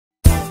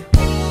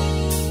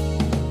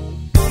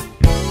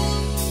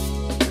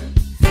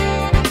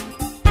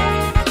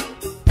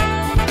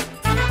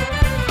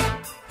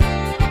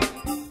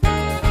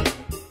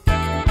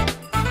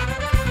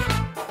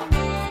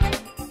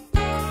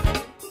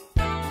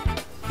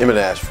Emmett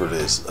Ashford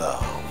is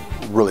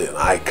really an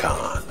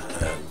icon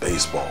in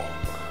baseball.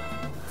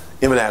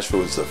 Emmett Ashford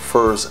was the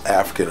first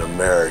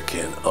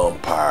African-American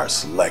umpire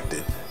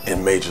selected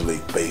in Major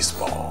League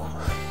Baseball.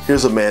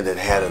 Here's a man that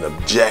had an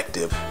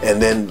objective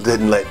and then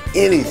didn't let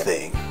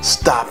anything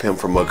stop him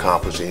from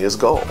accomplishing his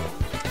goal.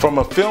 From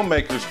a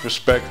filmmaker's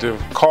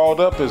perspective, Called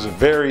Up is a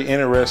very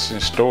interesting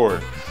story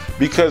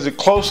because it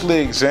closely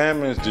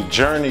examines the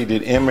journey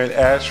that Emmett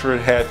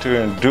Ashford had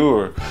to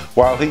endure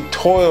while he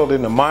toiled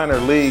in the minor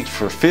leagues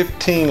for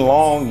 15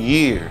 long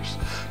years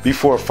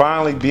before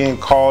finally being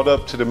called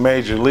up to the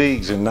major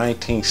leagues in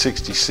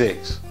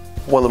 1966.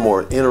 One of the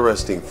more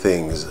interesting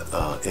things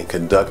in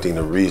conducting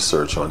the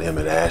research on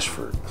Emmett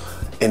Ashford,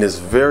 in his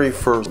very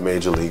first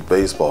Major League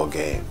Baseball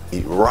game,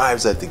 he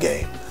arrives at the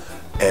game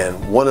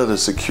and one of the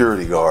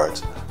security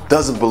guards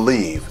doesn't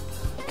believe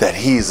that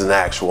he's an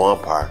actual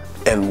umpire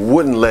and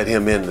wouldn't let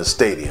him in the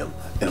stadium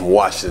in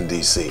Washington,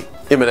 D.C.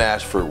 Emmett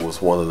Ashford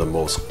was one of the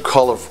most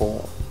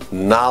colorful,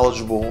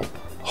 knowledgeable,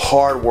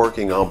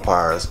 hard-working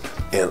umpires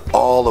in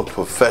all of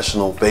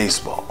professional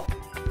baseball.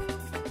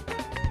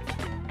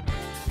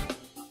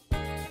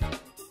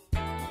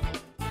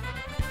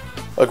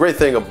 A great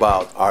thing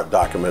about our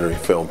documentary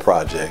film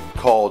project,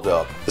 Called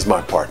Up, is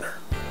my partner,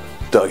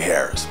 Doug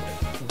Harris.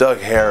 Doug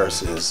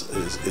Harris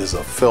is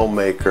a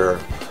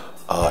filmmaker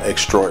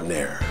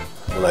extraordinaire.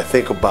 When I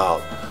think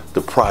about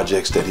the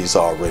projects that he's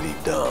already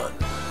done,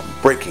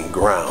 breaking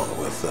ground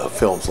with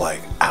films like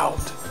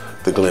Out,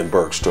 the Glenn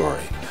Burke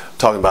story,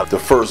 talking about the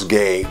first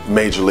gay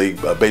Major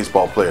League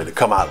Baseball player to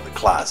come out of the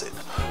closet,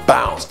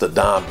 Bounce, the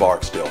Don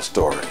Barksdale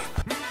story.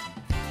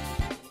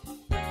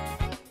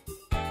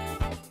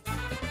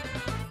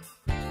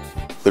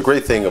 The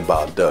great thing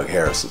about Doug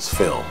Harris's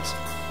films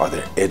are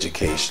they're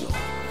educational.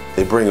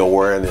 They bring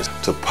awareness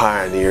to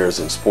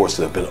pioneers in sports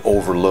that have been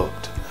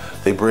overlooked.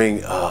 They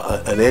bring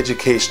an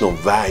educational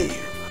value.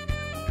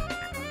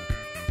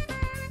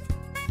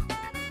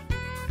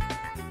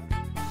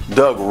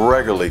 Doug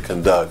regularly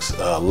conducts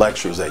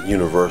lectures at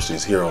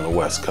universities here on the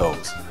West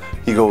Coast.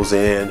 He goes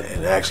in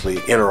and actually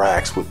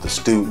interacts with the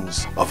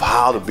students of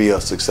how to be a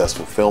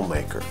successful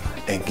filmmaker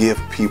and give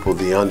people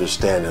the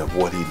understanding of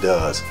what he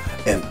does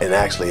and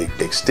actually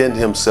extend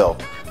himself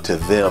to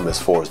them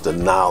as far as the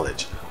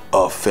knowledge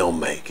of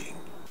filmmaking.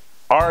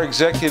 Our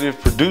executive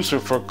producer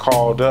for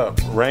Called Up,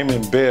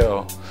 Raymond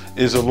Bell,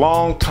 is a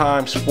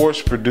longtime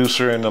sports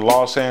producer in the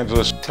Los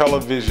Angeles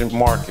television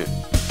market.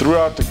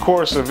 Throughout the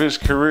course of his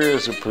career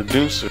as a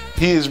producer,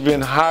 he has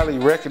been highly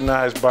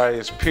recognized by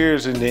his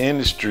peers in the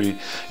industry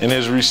and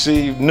has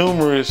received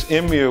numerous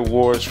Emmy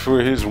Awards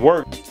for his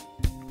work.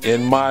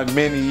 In my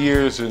many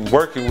years in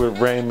working with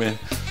Raymond,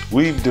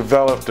 we've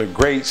developed a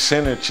great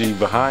synergy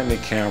behind the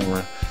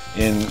camera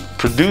in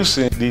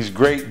producing these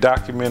great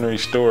documentary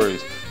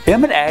stories.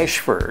 Emmett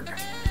Ashford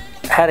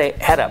had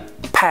a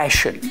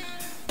passion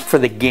for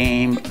the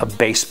game of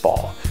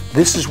baseball.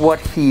 This is what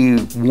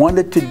he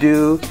wanted to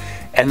do,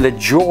 and the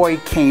joy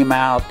came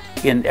out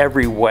in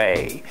every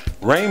way.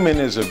 Raymond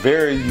is a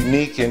very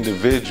unique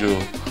individual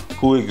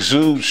who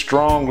exudes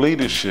strong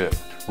leadership.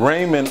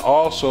 Raymond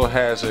also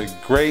has a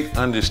great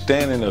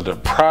understanding of the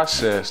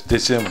process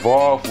that's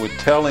involved with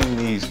telling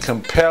these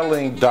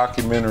compelling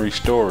documentary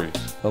stories.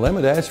 Well,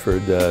 Emmett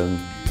Ashford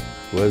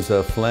was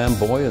a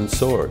flamboyant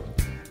sort.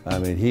 I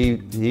mean,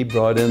 he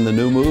brought in the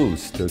new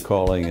moves to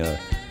calling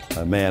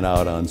a man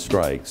out on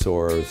strikes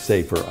or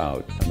safer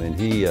out. I mean,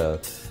 he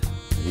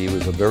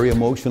was a very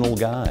emotional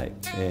guy,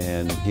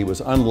 and he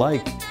was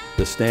unlike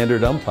the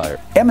standard umpire.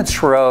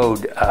 Emmett's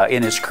road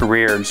in his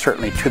career, and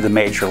certainly to the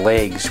major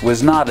leagues,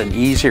 was not an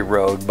easy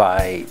road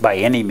by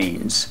any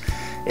means.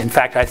 In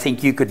fact, I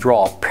think you could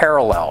draw a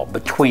parallel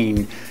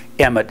between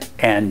Emmett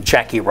and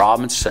Jackie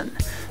Robinson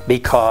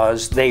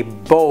because they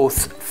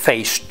both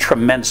faced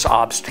tremendous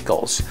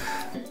obstacles.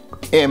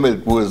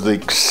 Emmett was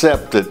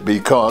accepted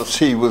because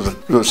he was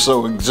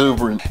so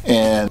exuberant,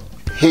 and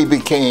he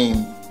became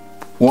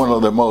one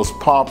of the most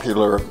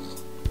popular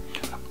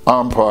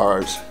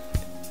umpires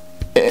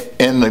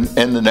in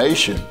the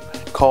nation.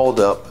 Called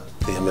Up,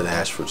 the Emmett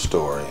Ashford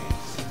story,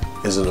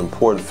 is an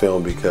important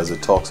film because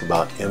it talks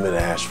about Emmett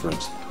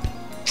Ashford's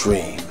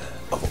dream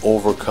of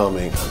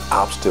overcoming an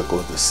obstacle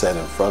that's set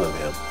in front of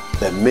him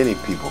that many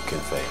people can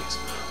face,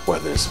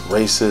 whether it's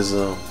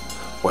racism,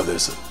 whether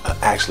it's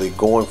actually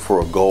going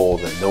for a goal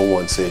that no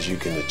one says you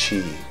can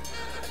achieve,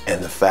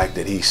 and the fact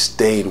that he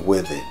stayed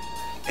with it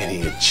and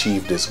he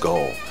achieved his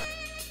goal.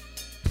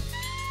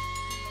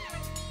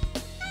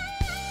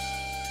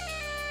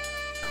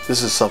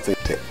 This is something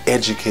to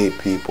educate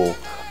people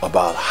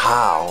about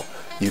how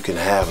you can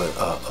have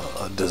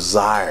a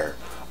desire,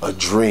 a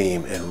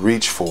dream, and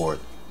reach for it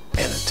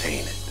and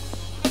attain it.